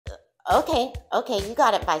Okay, you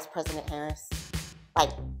got it, Vice President Harris. Bye.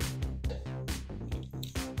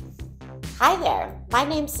 Hi there, my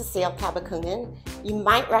name's Cecille Cabacungan. You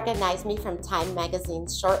might recognize me from Time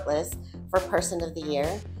Magazine's shortlist for Person of the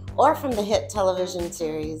Year, or from the hit television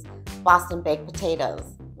series Boston Baked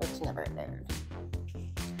Potatoes, which never aired.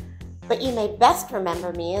 But you may best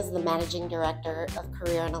remember me as the Managing Director of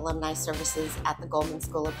Career and Alumni Services at the Goldman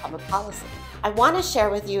School of Public Policy. I want to share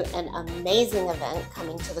with you an amazing event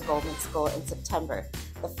coming to the Goldman School in September,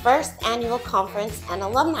 the first annual conference and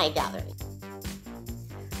alumni gathering.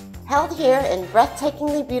 Held here in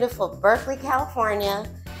breathtakingly beautiful Berkeley, California,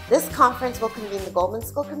 this conference will convene the Goldman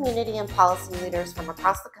School community and policy leaders from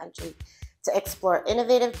across the country to explore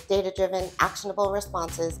innovative, data-driven, actionable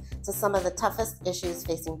responses to some of the toughest issues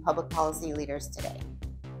facing public policy leaders today.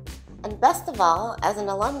 And best of all, as an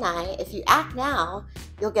alumni, if you act now,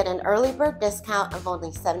 you'll get an early bird discount of only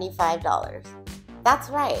 $75. That's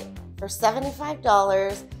right, for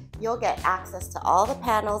 $75, you'll get access to all the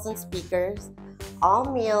panels and speakers,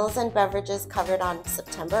 all meals and beverages covered on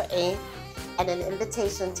September 8th, and an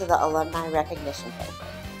invitation to the alumni recognition paper.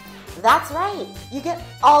 That's right, you get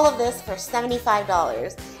all of this for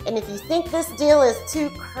 $75. And if you think this deal is too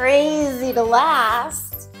crazy to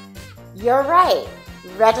last, you're right.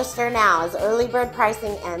 Register now as early bird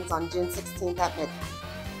pricing ends on June 16th at midnight.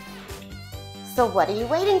 So what are you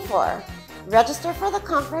waiting for? Register for the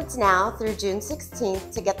conference now through June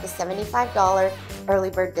 16th to get the $75 early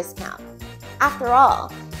bird discount. After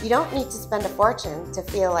all, you don't need to spend a fortune to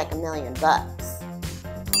feel like $1,000,000.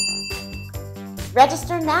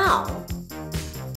 Register now.